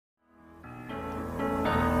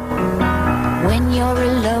When you're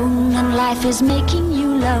alone and life is making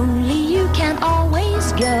you lonely, you can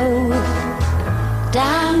always go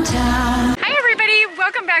downtown. Hi everybody,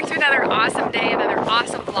 welcome back to another awesome day, another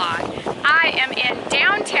awesome vlog. I am in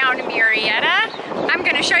downtown Murrieta. I'm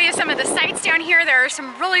going to show you some of the sights down here. There are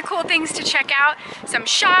some really cool things to check out, some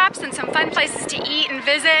shops and some fun places to eat and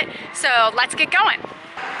visit. So let's get going.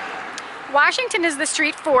 Washington is the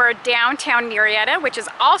street for downtown Murrieta, which is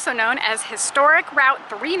also known as Historic Route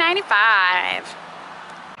 395.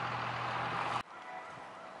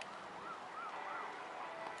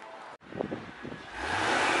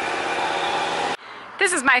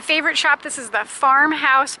 This is my favorite shop. This is the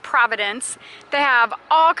Farmhouse Providence. They have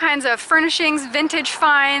all kinds of furnishings, vintage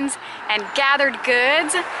finds, and gathered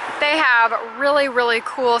goods. They have really, really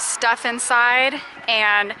cool stuff inside,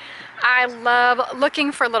 and I love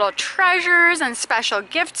looking for little treasures and special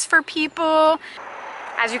gifts for people.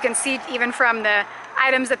 As you can see, even from the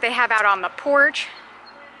items that they have out on the porch,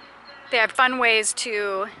 they have fun ways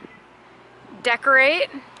to decorate.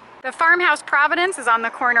 The Farmhouse Providence is on the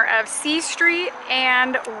corner of C Street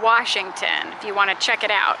and Washington, if you want to check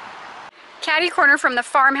it out. Catty corner from the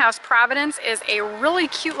Farmhouse Providence is a really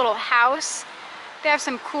cute little house. They have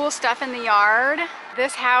some cool stuff in the yard.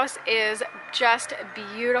 This house is just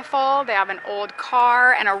beautiful. They have an old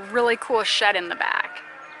car and a really cool shed in the back.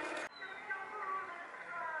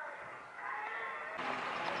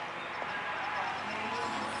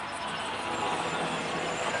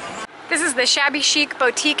 This is the Shabby Chic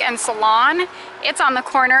Boutique and Salon. It's on the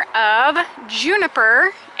corner of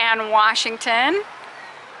Juniper and Washington.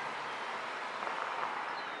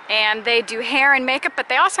 And they do hair and makeup, but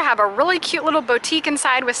they also have a really cute little boutique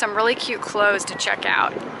inside with some really cute clothes to check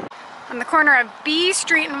out. On the corner of B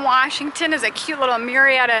Street in Washington is a cute little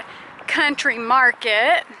Murrieta Country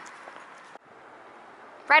Market.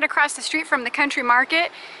 Right across the street from the Country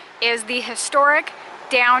Market is the historic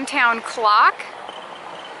downtown clock,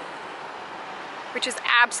 which is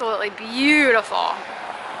absolutely beautiful.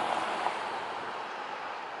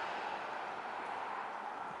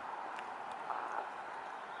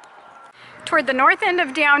 Toward the north end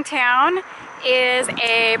of downtown is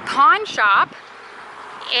a pawn shop,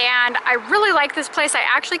 and I really like this place. I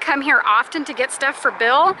actually come here often to get stuff for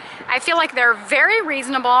Bill. I feel like they're very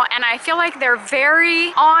reasonable, and I feel like they're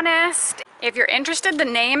very honest. If you're interested, the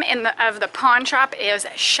name of the pawn shop is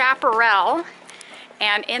Chaparral.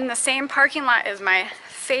 And in the same parking lot is my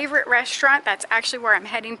favorite restaurant. That's actually where I'm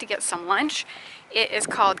heading to get some lunch. It is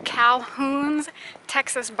called Calhoun's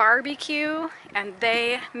Texas Barbecue, and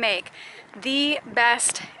they make the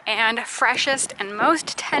best and freshest and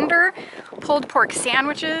most tender pulled pork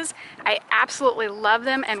sandwiches. I absolutely love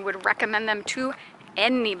them and would recommend them to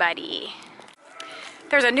anybody.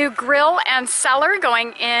 There's a new grill and cellar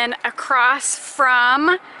going in across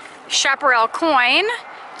from Chaparral Coin.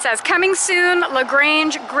 It says, coming soon,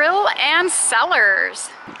 LaGrange Grill and Cellars.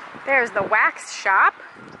 There's the wax shop.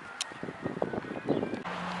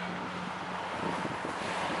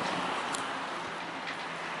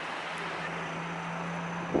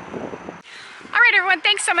 Alright everyone,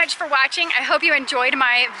 thanks so much for watching. I hope you enjoyed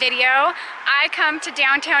my video. I come to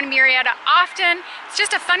downtown Murrieta often. It's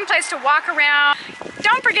just a fun place to walk around.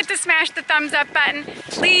 Don't forget to smash the thumbs up button.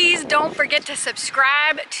 Please don't forget to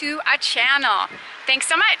subscribe to our channel. Thanks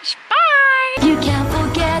so much. Bye! You can't